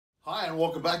Hi, and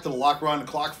welcome back to the Lock Around the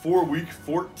Clock for Week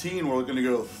 14. We're looking to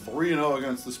go 3-0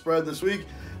 against the spread this week.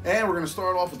 And we're going to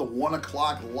start off with the 1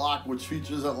 o'clock lock, which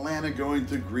features Atlanta going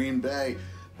to Green Bay.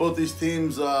 Both these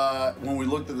teams, when we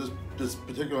looked at this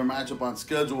particular matchup on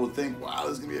schedule, would think, wow,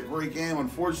 this is going to be a great game.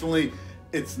 Unfortunately,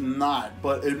 it's not.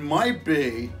 But it might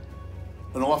be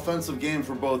an offensive game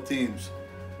for both teams.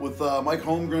 With Mike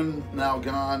Holmgren now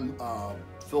gone,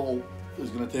 Phil is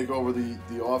going to take over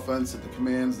the offense at the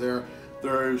commands there.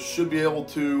 They should be able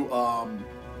to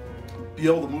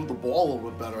move the ball a little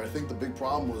bit better. I think the big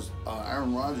problem was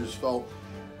Aaron Rodgers felt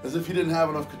as if he didn't have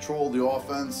enough control of the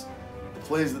offense. The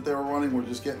plays that they were running were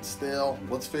just getting stale.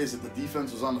 Let's face it, the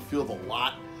defense was on the field a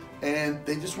lot, and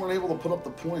they just weren't able to put up the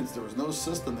points. There was no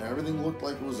system there. Everything looked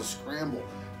like it was a scramble.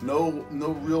 No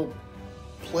real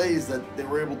plays that they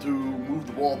were able to move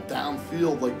the ball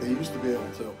downfield like they used to be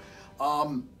able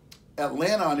to.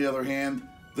 Atlanta, on the other hand,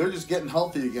 they're just getting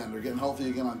healthy again. They're getting healthy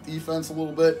again on defense a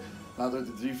little bit. Not that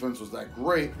the defense was that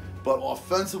great, but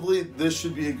offensively, this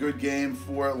should be a good game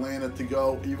for Atlanta to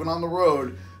go, even on the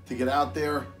road, to get out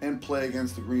there and play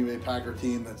against the Green Bay Packer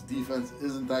team that's defense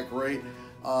isn't that great.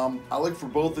 I look for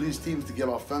both of these teams to get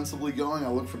offensively going. I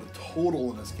look for the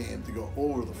total in this game to go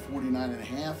over the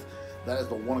 49.5. That is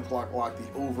the 1 o'clock lock,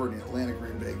 the over in the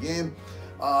Atlanta-Green Bay game.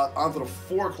 Onto the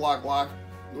 4 o'clock lock,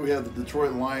 we have the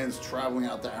Detroit Lions traveling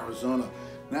out to Arizona.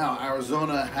 Now,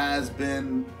 Arizona has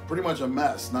been pretty much a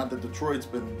mess. Not that Detroit's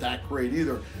been that great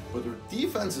either, but their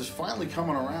defense is finally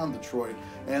coming around Detroit.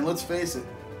 And let's face it,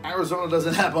 Arizona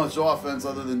doesn't have much offense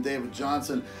other than David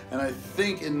Johnson. And I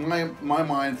think in my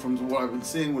mind, from what I've been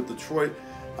seeing with Detroit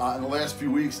in the last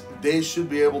few weeks, they should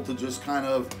be able to just kind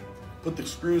of put the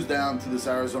screws down to this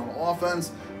Arizona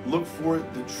offense. Look for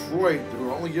Detroit. They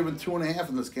were only given 2.5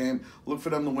 in this game. Look for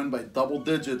them to win by double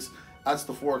digits. That's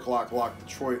the 4 o'clock lock,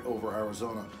 Detroit over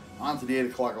Arizona. On to the 8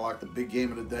 o'clock lock, the big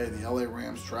game of the day. The LA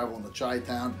Rams traveling to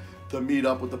Chi-Town to meet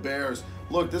up with the Bears.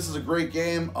 Look, this is a great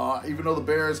game. Even though the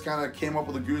Bears kind of came up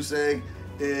with a goose egg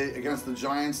against the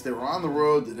Giants, they were on the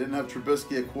road. They didn't have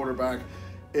Trubisky at quarterback.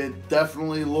 It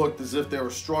definitely looked as if they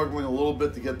were struggling a little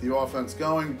bit to get the offense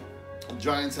going. The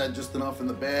Giants had just enough in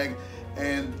the bag.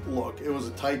 And look, it was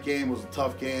a tight game. It was a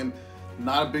tough game.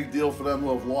 Not a big deal for them to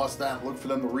have lost that. Look for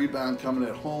them to rebound coming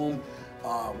at home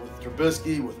with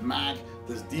Trubisky, with Mack.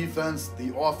 This defense,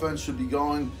 the offense should be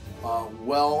going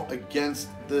well against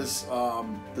this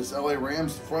LA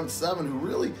Rams front seven, who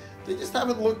really, they just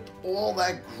haven't looked all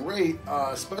that great,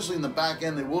 especially in the back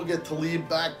end. They will get Talib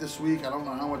back this week. I don't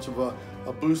know how much of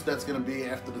a boost that's going to be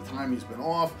after the time he's been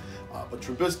off. But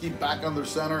Trubisky back under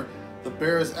center. The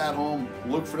Bears at home,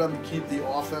 look for them to keep the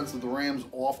offense of the Rams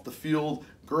off the field.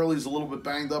 Gurley's a little bit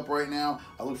banged up right now.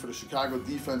 I look for the Chicago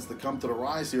defense to come to the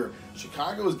rise here.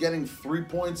 Chicago is getting 3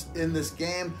 points in this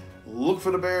game. Look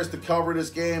for the Bears to cover this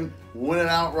game, win it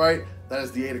outright. That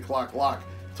is the 8 o'clock lock.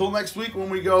 Till next week when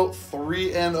we go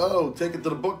 3-0. Take it to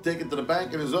the book, take it to the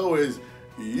bank, and as always,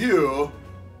 you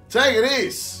take it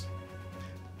easy.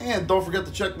 And don't forget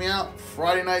to check me out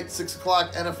Friday night, 6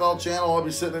 o'clock NFL channel. I'll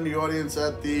be sitting in the audience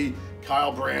at the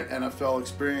Kyle Brandt NFL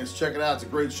Experience. Check it out. It's a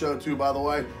great show too, by the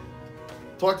way.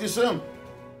 Talk to you soon.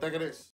 Take it easy.